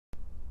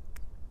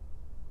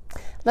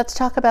Let's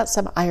talk about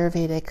some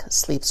Ayurvedic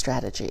sleep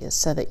strategies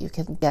so that you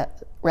can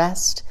get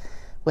rest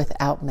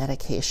without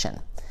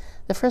medication.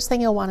 The first thing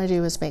you'll want to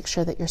do is make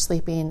sure that you're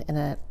sleeping in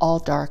an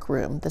all-dark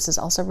room. This is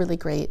also really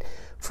great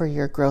for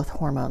your growth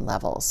hormone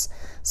levels.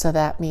 So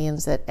that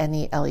means that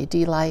any LED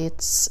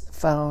lights,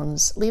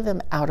 phones, leave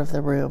them out of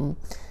the room.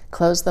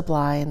 Close the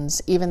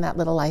blinds. Even that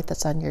little light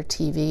that's on your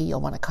TV,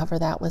 you'll want to cover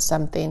that with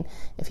something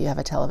if you have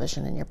a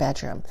television in your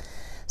bedroom.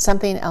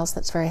 Something else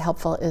that's very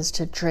helpful is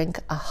to drink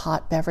a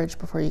hot beverage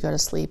before you go to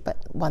sleep, but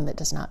one that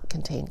does not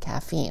contain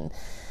caffeine.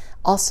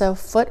 Also,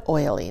 foot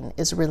oiling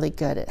is really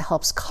good. It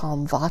helps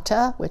calm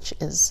Vata, which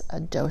is a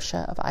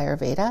dosha of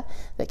Ayurveda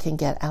that can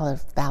get out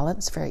of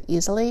balance very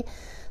easily.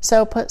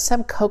 So put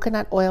some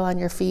coconut oil on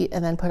your feet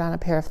and then put on a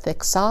pair of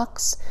thick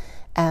socks,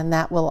 and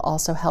that will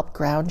also help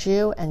ground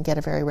you and get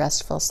a very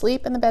restful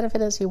sleep. And the benefit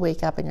is you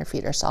wake up and your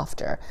feet are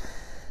softer.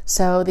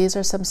 So these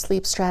are some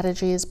sleep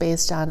strategies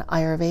based on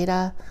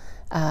Ayurveda.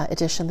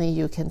 Additionally,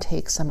 you can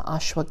take some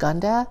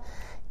ashwagandha.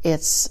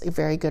 It's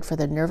very good for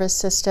the nervous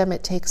system.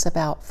 It takes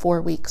about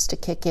 4 weeks to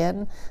kick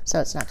in,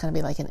 so it's not going to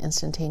be like an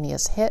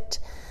instantaneous hit,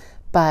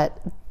 but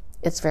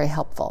it's very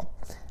helpful.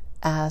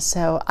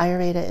 So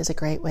Ayurveda is a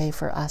great way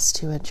for us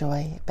to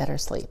enjoy better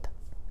sleep.